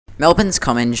Melbourne's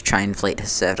Comeng train fleet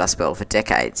has served us well for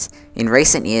decades. In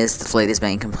recent years, the fleet has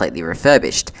been completely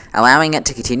refurbished, allowing it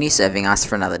to continue serving us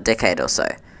for another decade or so.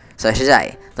 So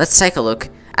today, let's take a look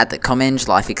at the Comeng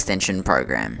Life Extension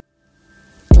program.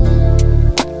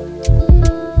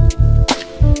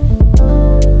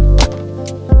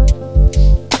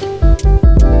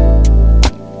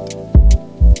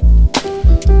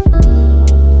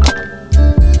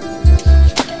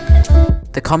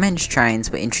 The Comeng trains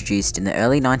were introduced in the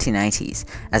early 1980s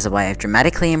as a way of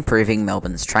dramatically improving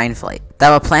Melbourne's train fleet. They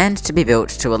were planned to be built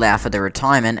to allow for the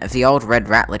retirement of the old Red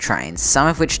Rattler trains, some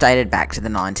of which dated back to the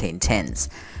 1910s.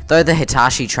 Though the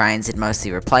Hitachi trains had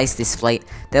mostly replaced this fleet,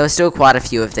 there were still quite a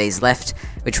few of these left,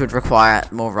 which would require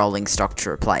more rolling stock to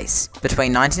replace.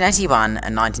 Between 1981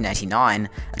 and 1989,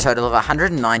 a total of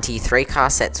 190 three-car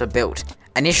sets were built,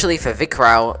 initially for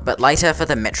VicRail, but later for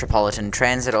the Metropolitan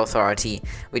Transit Authority,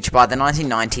 which by the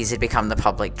 1990s had become the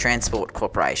Public Transport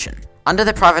Corporation. Under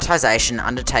the privatisation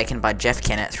undertaken by Jeff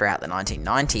Kennett throughout the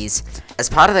 1990s, as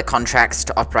part of the contracts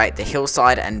to operate the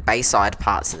hillside and bayside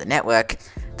parts of the network,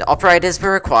 the operators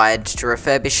were required to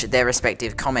refurbish their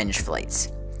respective Comeng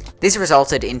fleets. This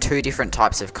resulted in two different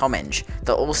types of Comeng,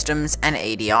 the Alstoms and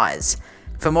EDIs.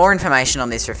 For more information on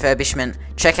this refurbishment,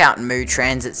 check out Moo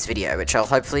Transit's video, which I'll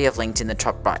hopefully have linked in the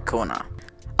top right corner.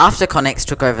 After Connex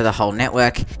took over the whole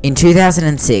network, in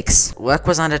 2006, work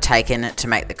was undertaken to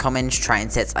make the Comeng train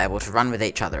sets able to run with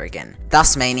each other again,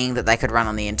 thus meaning that they could run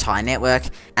on the entire network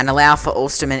and allow for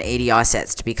Alstom and EDI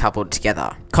sets to be coupled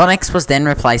together. Connex was then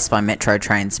replaced by Metro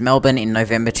Trains Melbourne in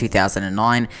November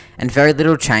 2009, and very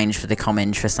little changed for the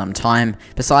Comeng for some time,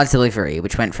 besides delivery,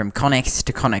 which went from Connex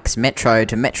to Connex Metro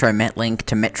to Metro Metlink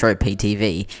to Metro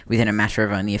PTV within a matter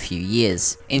of only a few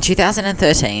years. In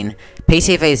 2013,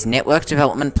 PTV's Network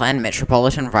Development Plan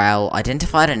Metropolitan Rail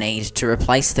identified a need to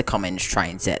replace the Comeng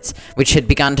train sets, which had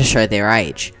begun to show their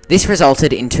age. This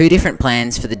resulted in two different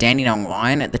plans for the Dandenong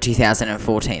line at the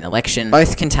 2014 election,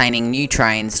 both containing new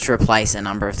trains to replace a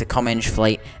number of the Comeng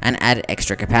fleet and add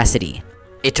extra capacity.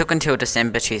 It took until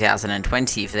December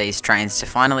 2020 for these trains to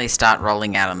finally start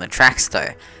rolling out on the tracks though,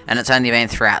 and it's only been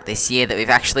throughout this year that we've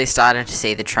actually started to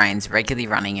see the trains regularly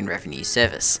running in revenue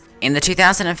service. In the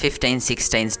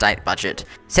 2015-16 state budget,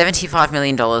 $75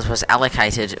 million was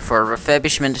allocated for a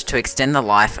refurbishment to extend the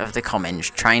life of the Comeng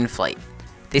train fleet.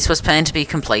 This was planned to be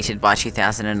completed by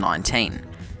 2019.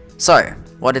 So,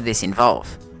 what did this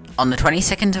involve? On the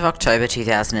 22nd of October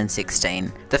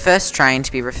 2016, the first train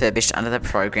to be refurbished under the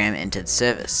program entered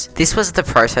service. This was the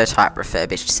prototype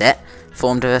refurbished set,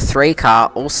 formed of a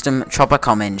three-car Alstom Chopper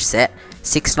Comeng set,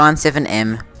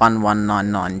 697M,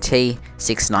 1199T,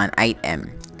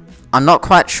 698M. I'm not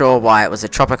quite sure why it was a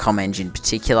chopper Comeng in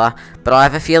particular, but I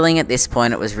have a feeling at this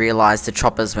point it was realised the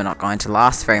choppers were not going to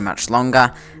last very much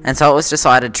longer, and so it was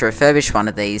decided to refurbish one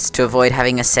of these to avoid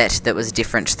having a set that was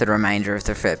different to the remainder of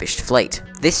the refurbished fleet.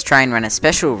 This train ran a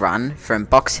special run from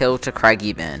Box Hill to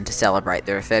Craigieburn to celebrate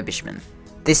the refurbishment.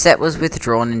 This set was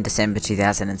withdrawn in December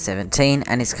 2017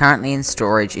 and is currently in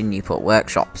storage in Newport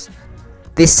workshops.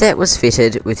 This set was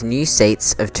fitted with new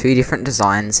seats of two different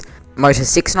designs. Motor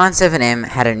 697M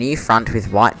had a new front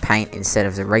with white paint instead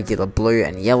of the regular blue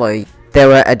and yellow. There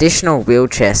were additional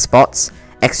wheelchair spots,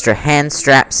 extra hand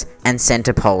straps, and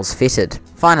centre poles fitted.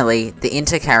 Finally, the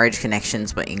intercarriage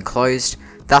connections were enclosed,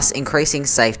 thus increasing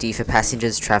safety for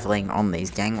passengers travelling on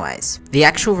these gangways. The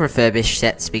actual refurbished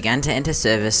sets began to enter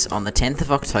service on the 10th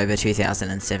of October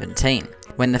 2017,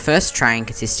 when the first train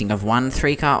consisting of one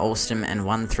three-car Alstom and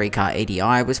one three-car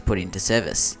EDI was put into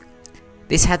service.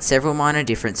 This had several minor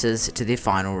differences to the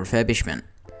final refurbishment.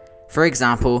 For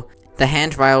example, the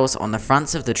handrails on the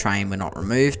fronts of the train were not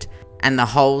removed, and the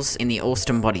holes in the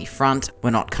Alstom body front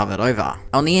were not covered over.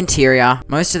 On the interior,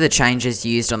 most of the changes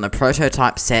used on the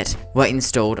prototype set were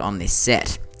installed on this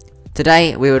set.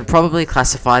 Today, we would probably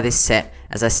classify this set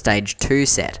as a Stage 2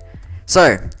 set.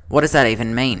 So, what does that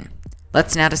even mean?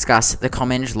 Let's now discuss the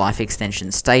Comeng Life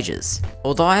Extension stages.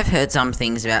 Although I've heard some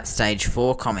things about Stage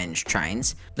 4 Comeng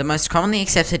trains, the most commonly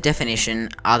accepted definition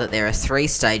are that there are three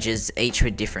stages, each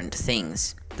with different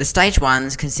things. The Stage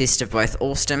 1s consist of both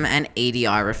Alstom and EDI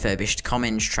refurbished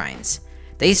Comeng trains.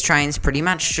 These trains pretty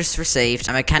much just received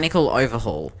a mechanical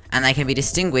overhaul, and they can be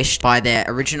distinguished by their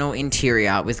original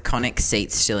interior with Connex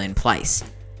seats still in place.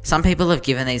 Some people have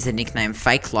given these the nickname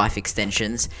fake life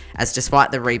extensions, as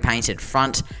despite the repainted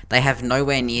front, they have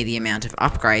nowhere near the amount of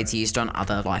upgrades used on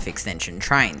other life extension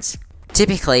trains.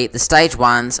 Typically, the Stage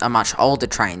 1s are much older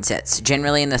train sets,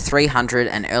 generally in the 300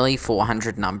 and early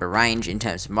 400 number range in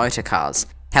terms of motor cars.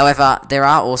 However, there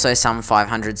are also some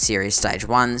 500 series Stage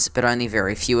 1s, but only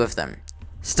very few of them.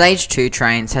 Stage 2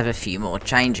 trains have a few more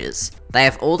changes. They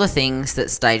have all the things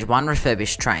that Stage 1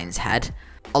 refurbished trains had,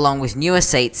 along with newer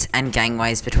seats and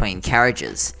gangways between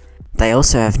carriages. They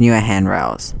also have newer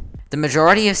handrails. The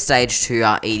majority of Stage 2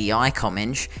 are EDI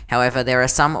Comeng, however there are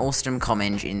some Alstom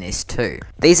Comeng in this too.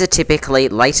 These are typically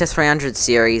later 300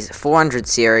 series, 400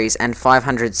 series and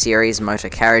 500 series motor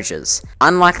carriages.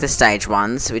 Unlike the Stage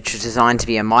 1s, which was designed to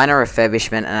be a minor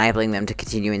refurbishment enabling them to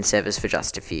continue in service for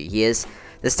just a few years,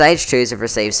 the Stage 2s have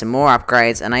received some more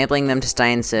upgrades enabling them to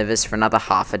stay in service for another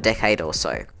half a decade or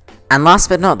so. And last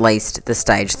but not least, the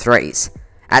Stage 3s.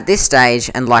 At this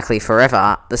stage, and likely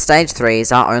forever, the Stage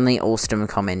 3s are only Alstom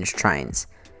Comeng trains.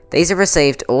 These have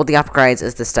received all the upgrades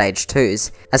as the Stage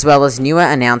 2s, as well as newer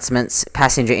announcements,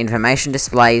 passenger information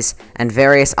displays, and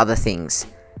various other things.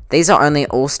 These are only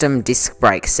Alstom disc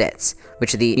brake sets,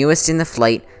 which are the newest in the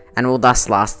fleet and will thus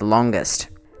last the longest.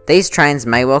 These trains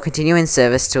may well continue in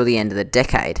service till the end of the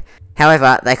decade.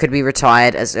 However, they could be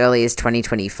retired as early as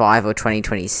 2025 or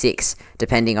 2026,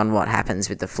 depending on what happens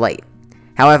with the fleet.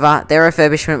 However, their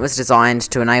refurbishment was designed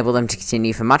to enable them to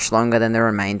continue for much longer than the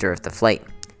remainder of the fleet.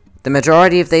 The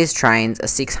majority of these trains are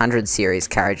 600 series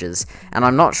carriages, and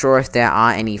I'm not sure if there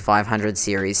are any 500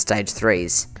 series Stage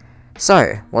 3s.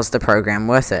 So, was the program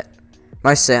worth it?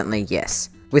 Most certainly yes.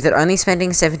 With it only spending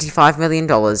 $75 million,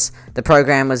 the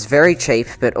program was very cheap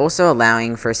but also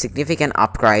allowing for a significant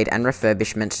upgrade and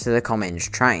refurbishment to the Comeng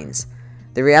trains.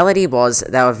 The reality was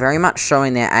they were very much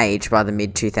showing their age by the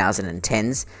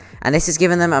mid-2010s, and this has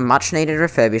given them a much needed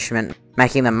refurbishment,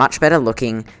 making them much better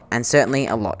looking and certainly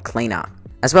a lot cleaner.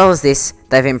 As well as this,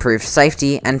 they've improved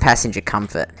safety and passenger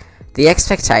comfort. The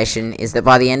expectation is that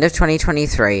by the end of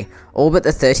 2023, all but the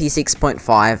 36.5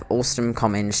 Alstom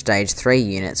Comeng Stage 3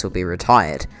 units will be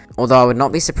retired, although I would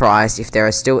not be surprised if there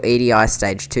are still EDI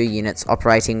Stage 2 units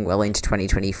operating well into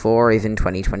 2024 or even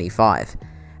 2025.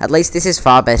 At least this is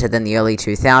far better than the early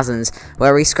 2000s,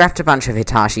 where we scrapped a bunch of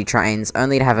Hitachi trains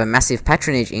only to have a massive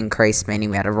patronage increase,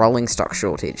 meaning we had a rolling stock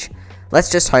shortage.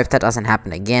 Let's just hope that doesn't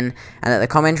happen again, and that the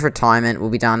Comeng retirement will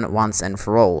be done once and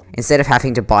for all, instead of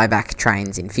having to buy back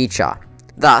trains in future.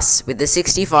 Thus, with the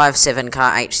 65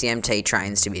 7-car HCMT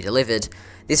trains to be delivered,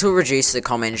 this will reduce the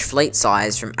Comeng fleet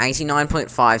size from 89.5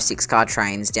 6-car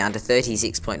trains down to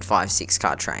 36.5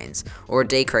 6-car trains, or a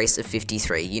decrease of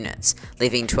 53 units,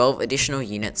 leaving 12 additional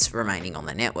units remaining on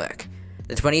the network.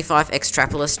 The 25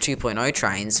 Extrapolis 2.0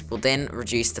 trains will then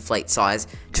reduce the fleet size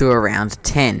to around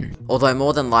 10, although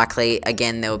more than likely,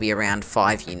 again there will be around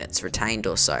 5 units retained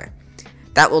or so.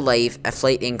 That will leave a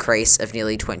fleet increase of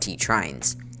nearly 20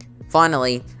 trains.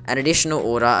 Finally, an additional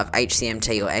order of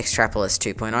HCMT or Extrapolis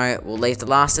 2.0 will leave the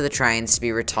last of the trains to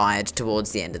be retired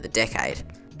towards the end of the decade.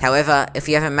 However, if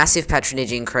you have a massive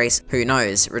patronage increase, who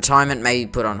knows, retirement may be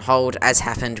put on hold as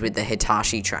happened with the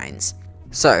Hitachi trains.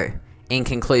 So, in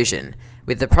conclusion,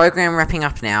 with the program wrapping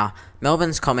up now,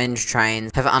 Melbourne's Comeng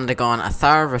trains have undergone a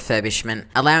thorough refurbishment,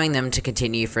 allowing them to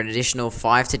continue for an additional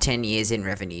 5 to 10 years in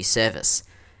revenue service.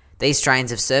 These trains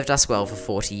have served us well for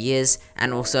 40 years,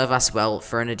 and will serve us well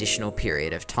for an additional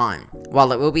period of time.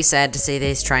 While it will be sad to see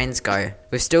these trains go,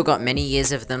 we've still got many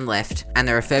years of them left, and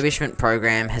the refurbishment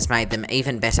program has made them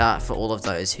even better for all of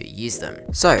those who use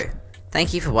them. So,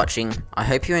 thank you for watching, I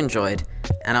hope you enjoyed,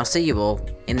 and I'll see you all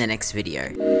in the next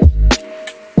video.